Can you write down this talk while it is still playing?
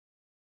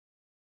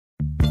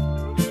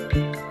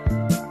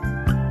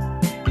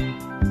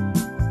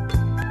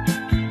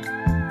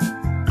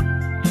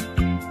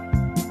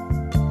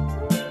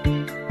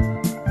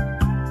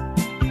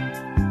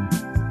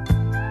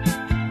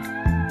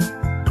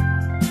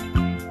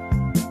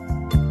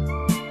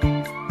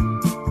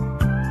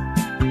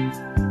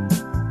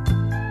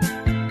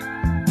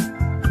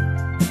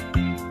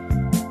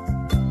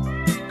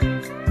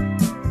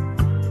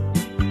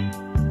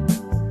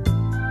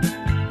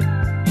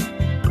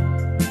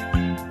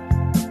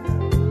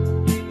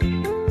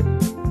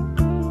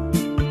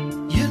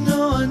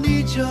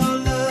need your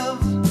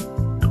love.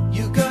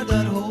 You got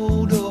that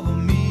hold over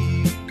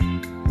me.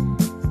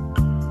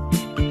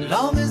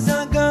 Long as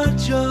I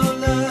got your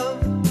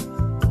love,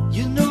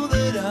 you know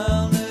that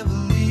I'll never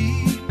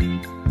leave.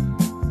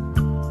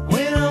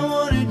 When I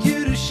wanted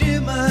you to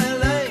share my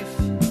life,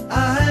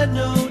 I had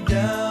no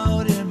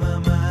doubt in my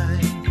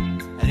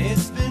mind. And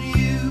it's been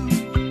you,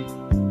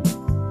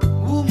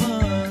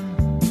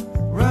 woman,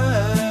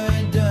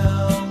 right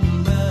down the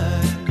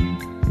line.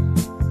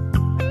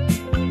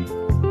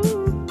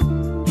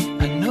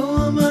 I know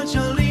how much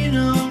I lean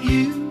on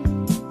you,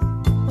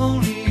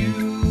 only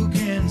you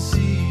can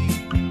see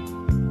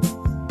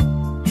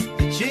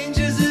the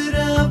changes that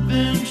I've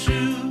been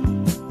through.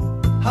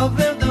 I've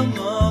been